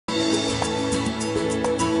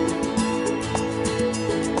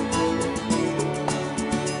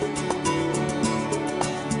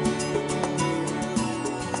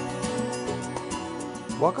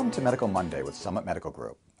Welcome to Medical Monday with Summit Medical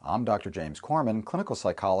Group. I'm Dr. James Korman, clinical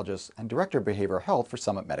psychologist and director of behavioral health for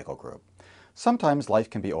Summit Medical Group. Sometimes life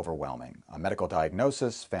can be overwhelming. A medical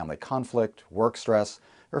diagnosis, family conflict, work stress,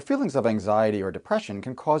 or feelings of anxiety or depression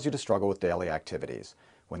can cause you to struggle with daily activities.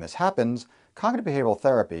 When this happens, cognitive behavioral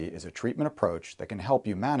therapy is a treatment approach that can help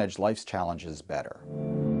you manage life's challenges better.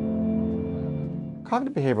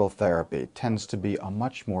 Cognitive behavioral therapy tends to be a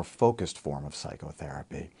much more focused form of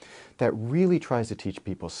psychotherapy that really tries to teach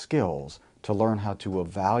people skills to learn how to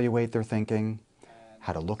evaluate their thinking,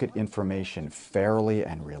 how to look at information fairly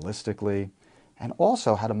and realistically, and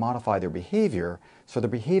also how to modify their behavior so they're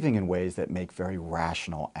behaving in ways that make very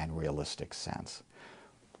rational and realistic sense.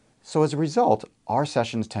 So as a result, our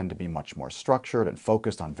sessions tend to be much more structured and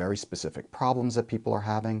focused on very specific problems that people are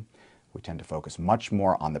having. We tend to focus much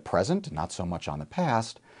more on the present, not so much on the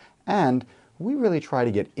past, and we really try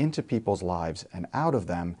to get into people's lives and out of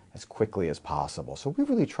them as quickly as possible. So we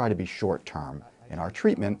really try to be short-term in our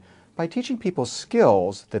treatment by teaching people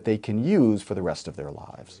skills that they can use for the rest of their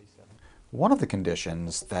lives. One of the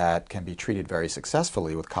conditions that can be treated very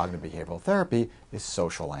successfully with cognitive behavioral therapy is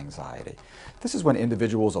social anxiety. This is when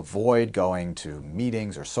individuals avoid going to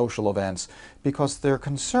meetings or social events because they're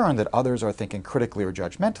concerned that others are thinking critically or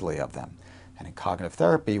judgmentally of them. And in cognitive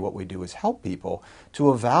therapy, what we do is help people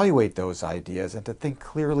to evaluate those ideas and to think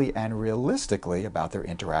clearly and realistically about their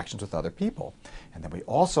interactions with other people. And then we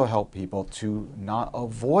also help people to not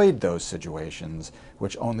avoid those situations,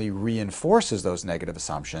 which only reinforces those negative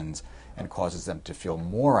assumptions and causes them to feel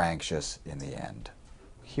more anxious in the end.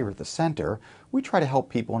 Here at the center, we try to help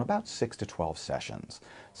people in about 6 to 12 sessions.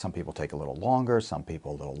 Some people take a little longer, some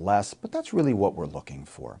people a little less, but that's really what we're looking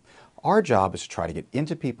for. Our job is to try to get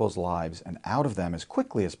into people's lives and out of them as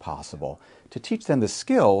quickly as possible to teach them the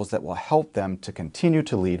skills that will help them to continue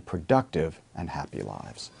to lead productive and happy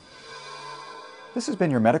lives. This has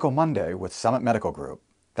been your Medical Monday with Summit Medical Group.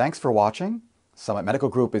 Thanks for watching. Summit Medical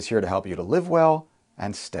Group is here to help you to live well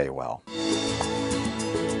and stay well.